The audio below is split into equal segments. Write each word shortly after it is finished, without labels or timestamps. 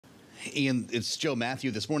Ian, it's Joe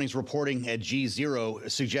Matthew. This morning's reporting at G0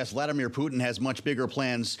 suggests Vladimir Putin has much bigger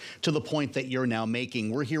plans to the point that you're now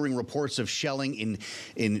making. We're hearing reports of shelling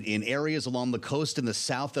in areas along the coast in the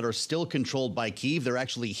south that are still controlled by Kyiv. They're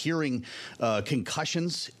actually hearing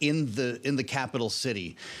concussions in the capital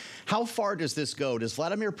city. How far does this go? Does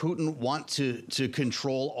Vladimir Putin want to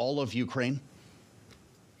control all of Ukraine?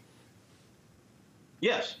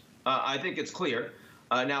 Yes, I think it's clear.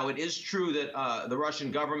 Now, it is true that the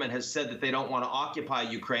Russian government has said that they don't want to occupy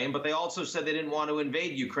Ukraine, but they also said they didn't want to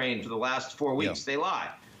invade Ukraine for the last 4 weeks. Yeah. They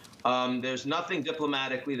lie. There's nothing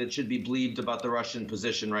diplomatically that should be believed about the Russian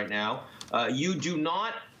position right now. You do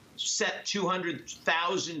not set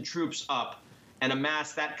 200,000 troops up and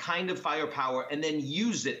amass that kind of firepower and then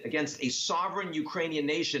use it against a sovereign Ukrainian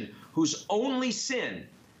nation whose only sin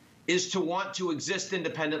is to want to exist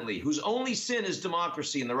independently, whose only sin is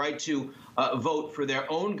democracy and the right to vote for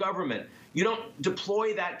their own government. You don't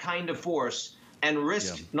deploy that kind of force and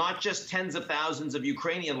risk not just tens of thousands of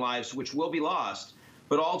Ukrainian lives, which will be lost,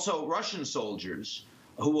 but also Russian soldiers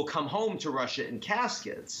who will come home to Russia in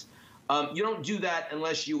caskets. You don't do that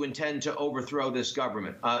unless you intend to overthrow this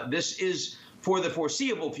government. This is, for the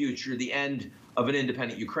foreseeable future, the end of an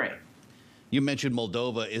independent Ukraine. You mentioned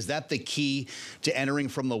Moldova. Is that the key to entering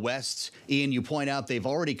from the west? Ian, you point out they've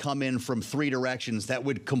already come in from 3 directions that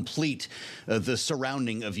would complete the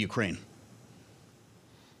surrounding of Ukraine.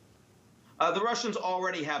 The Russians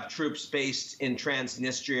already have troops based in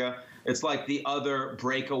Transnistria. It's like the other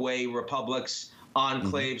breakaway republics,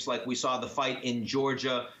 enclaves, like we saw the fight in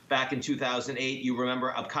Georgia back in 2008. You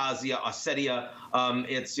remember Abkhazia, Ossetia.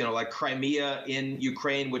 It's, like Crimea in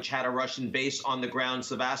Ukraine, which had a Russian base on the ground,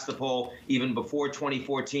 Sevastopol, even before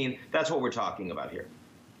 2014. That's what we're talking about here.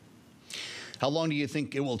 How long do you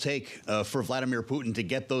think it will take for Vladimir Putin to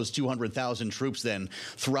get those 200,000 troops then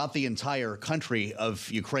throughout the entire country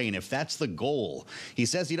of Ukraine? If that's the goal, he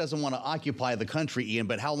says he doesn't want to occupy the country, Ian,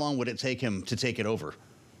 but how long would it take him to take it over?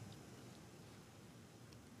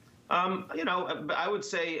 I would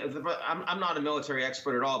say I'm not a military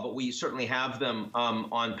expert at all, but we certainly have them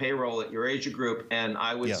on payroll at Eurasia Group, and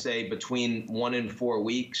I would say between 1 and 4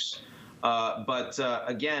 weeks.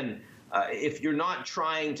 Again, if you're not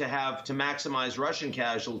trying to maximize Russian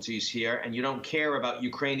casualties here, and you don't care about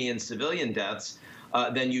Ukrainian civilian deaths,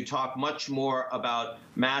 then you talk much more about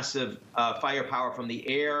massive firepower from the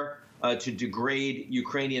air to degrade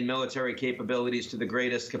Ukrainian military capabilities to the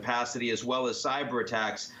greatest capacity, as well as cyber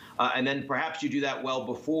attacks. And then perhaps you do that well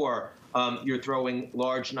before you're throwing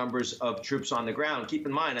large numbers of troops on the ground. Keep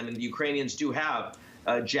in mind, the Ukrainians do have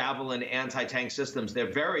Javelin anti-tank systems.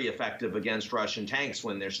 They're very effective against Russian tanks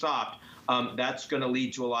when they're stopped. That's going to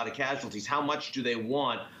lead to a lot of casualties. How much do they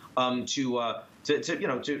want to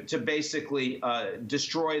basically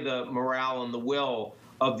destroy the morale and the will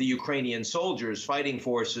of the Ukrainian soldiers, fighting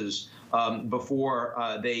forces, before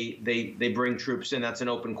they bring troops in? That's an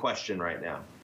open question right now.